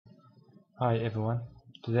Hi everyone,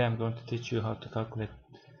 today I'm going to teach you how to calculate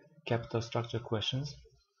capital structure questions.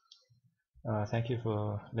 Thank you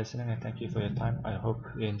for listening and thank you for your time. I hope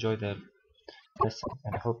you enjoy the lesson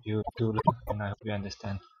and I hope you do learn and I hope you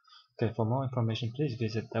understand. Okay, for more information please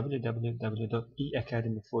visit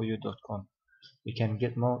www.eacademy4u.com. You can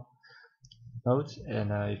get more notes and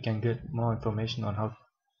you can get more information on how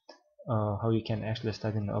you can actually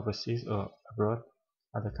study in overseas or abroad,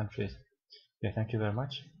 other countries. Okay, thank you very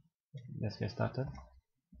much. Let's get started.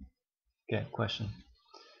 Okay, question.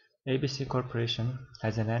 ABC Corporation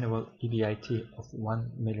has an annual EBIT of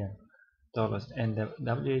 $1 million and the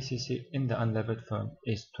WACC in the unlevered firm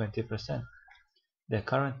is 20%. The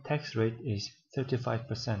current tax rate is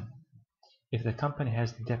 35%. If the company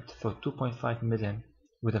has debt for $2.5 million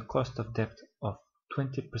with a cost of debt of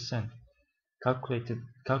 20%, calculate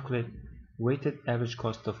weighted average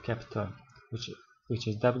cost of capital, which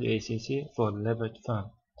is WACC for levered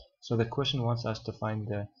firm. So the question wants us to find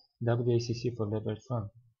the WACC for levered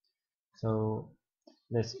firm. So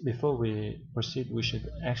before we proceed, we should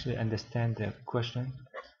actually understand the question.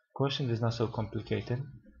 Question is not so complicated,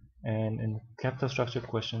 and in capital structure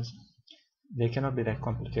questions, they cannot be that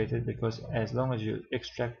complicated because as long as you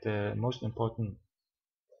extract the most important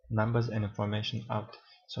numbers and information out,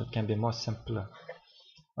 so it can be more simpler.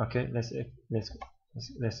 Okay, let's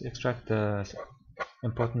extract the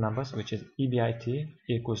important numbers, which is EBIT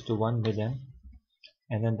equals to 1 million,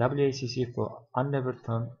 and then WACC for unlevered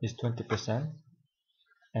firm is 20%.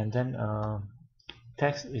 And then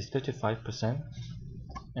tax is 35%,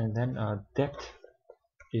 and then debt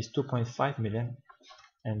is 2.5 million,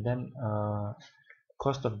 and then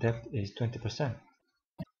cost of debt is 20%,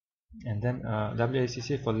 and then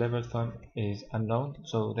WACC for levered firm is unknown,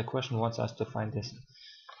 so the question wants us to find this.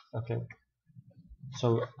 Okay,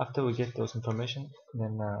 so after we get those information,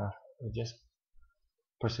 then we just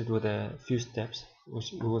proceed with a few steps,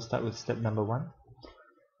 which we will start with step number 1.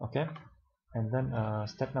 Okay, and then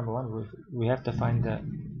step number 1, we have to find the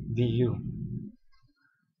VU.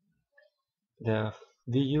 The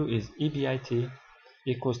VU is EBIT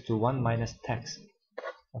equals to 1 minus tax.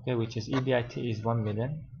 Okay, which is EBIT is 1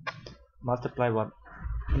 million, multiply what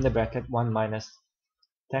in the bracket 1 minus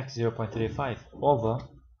tax 0.35 over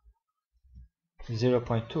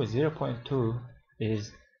 0.2. 0.2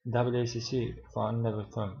 is WACC for unlevered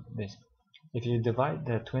firm. This, if you divide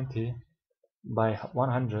the 20 by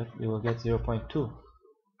 100, you will get 0.2.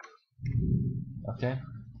 Okay,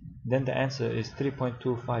 then the answer is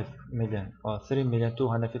 3.25 million or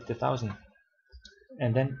 3,250,000.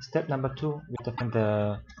 And then step number 2, we have to find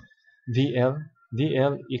the VL.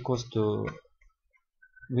 VL equals to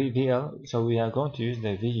VL, so we are going to use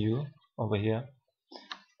the VU over here,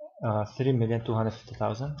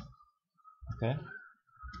 3,250,000. Okay,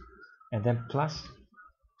 and then plus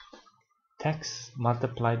tax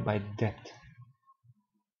multiplied by debt.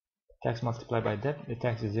 Tax multiplied by debt, the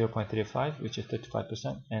tax is 0.35, which is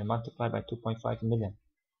 35%, and multiplied by 2.5 million.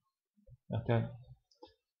 Okay,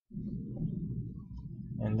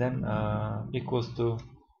 and then equals to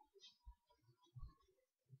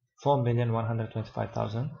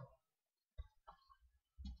 4,125,000.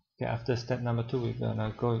 Okay, after step number 2, we're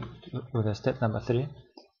gonna go with step number 3.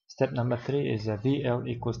 Step number 3 is VL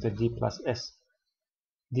equals to D plus S.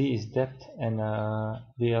 D is debt and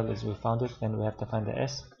VL is we found it, and we have to find the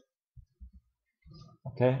S.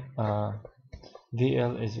 Okay,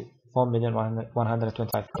 VL is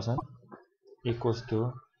 4,125,000 equals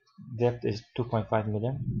to debt is 2.5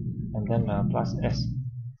 million, and then plus S.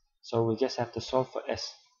 So we just have to solve for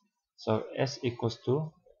S. So S equals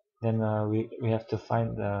to, then we have to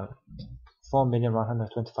find the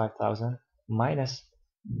 4,125,000 minus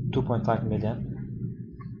 2.5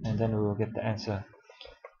 million, and then we will get the answer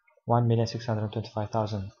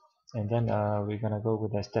 1,625,000. And then we're gonna go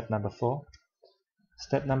with the step number 4.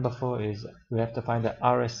 Step number 4 is we have to find the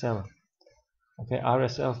RSL. Okay,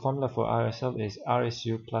 RSL, formula for RSL is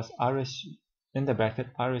RSU plus RSU in the bracket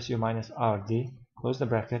RSU minus RD, close the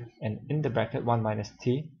bracket, and in the bracket 1 minus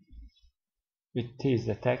T, with T is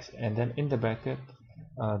the tax, and then in the bracket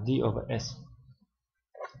D over S.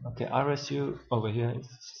 Okay, RSU over here is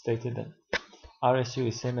stated that RSU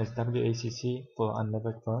is same as WACC for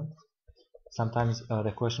unlevered firm. Sometimes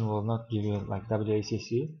the question will not give you like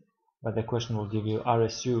WACC, but the question will give you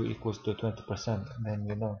RSU equals to 20%, then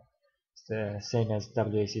you know it's the same as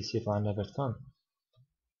WACC for unlevered firm.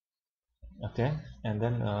 Okay, and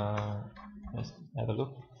then let's have a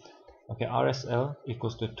look. Okay, RSL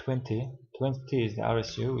equals to 20. 20 is the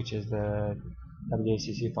RSU, which is the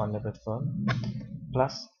WACC for unlevered firm,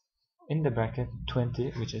 plus in the bracket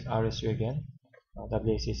 20, which is RSU again,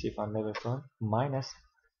 WACC for unlevered firm, minus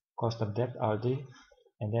cost of debt RD,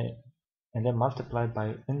 and then multiply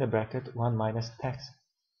by, in the bracket, 1 minus tax,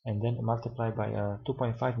 and then multiply by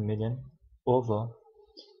 2.5 million over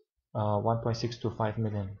 1.625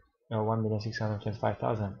 million,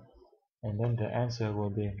 1,625,000, and then the answer will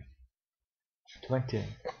be 20.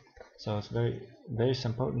 So it's very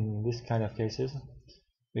simple in this kind of cases,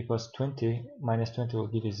 because 20 minus 20 will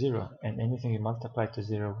give you 0, and anything you multiply to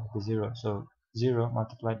 0 will be 0. So 0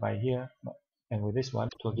 multiplied by here, and with this one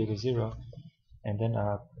it will give you 0, and then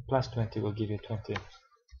plus 20 will give you 20.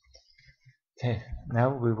 Okay, now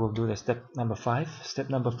we will do the step number 5. Step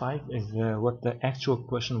number 5 is what the actual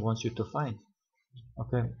question wants you to find.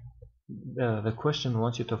 Okay, the question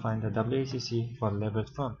wants you to find the WACC for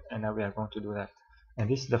leveraged firm, and now we are going to do that. And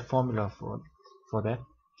this is the formula for that.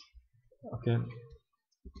 Okay,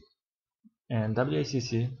 and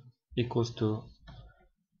WACC equals to,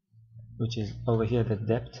 which is over here the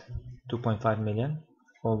debt, 2.5 million,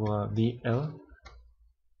 over VL.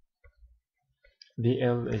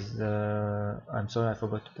 VL is I'm sorry, I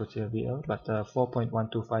forgot to put here VL, but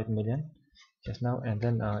 4.125 million just now, and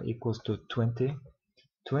then equals to 20.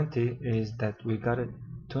 20 is that we got it,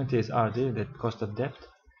 20 is RD, the cost of debt,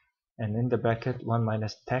 and in the bracket 1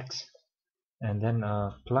 minus tax, and then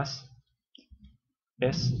plus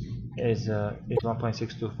S is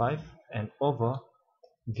 1.625, and over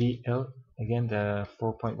VL, again the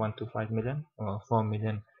 4.125 million, or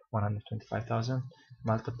 4,125,000,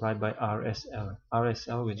 multiplied by RSL.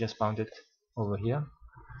 RSL, we just found it over here.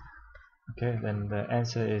 Okay, then the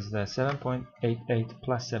answer is the 7.88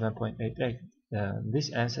 plus 7.88. This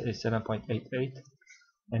answer is 7.88,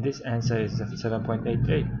 and this answer is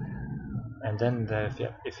 7.88, and then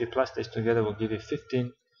if you plus this together will give you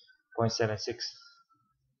 15.76.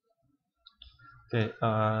 Okay,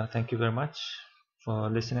 thank you very much for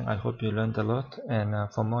listening. I hope you learned a lot, and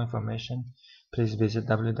for more information please visit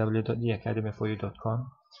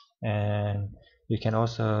www.theacademyforyou.com, and you can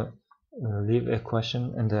also leave a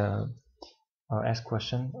question in the ask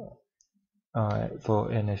question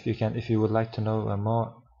and if you would like to know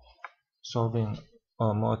more solving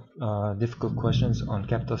or more difficult questions on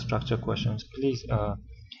capital structure questions, please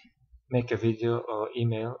make a video or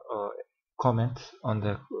email or comment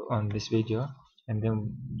on this video, and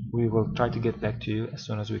then we will try to get back to you as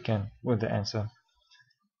soon as we can with the answer.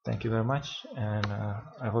 Thank you very much, and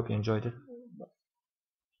I hope you enjoyed it.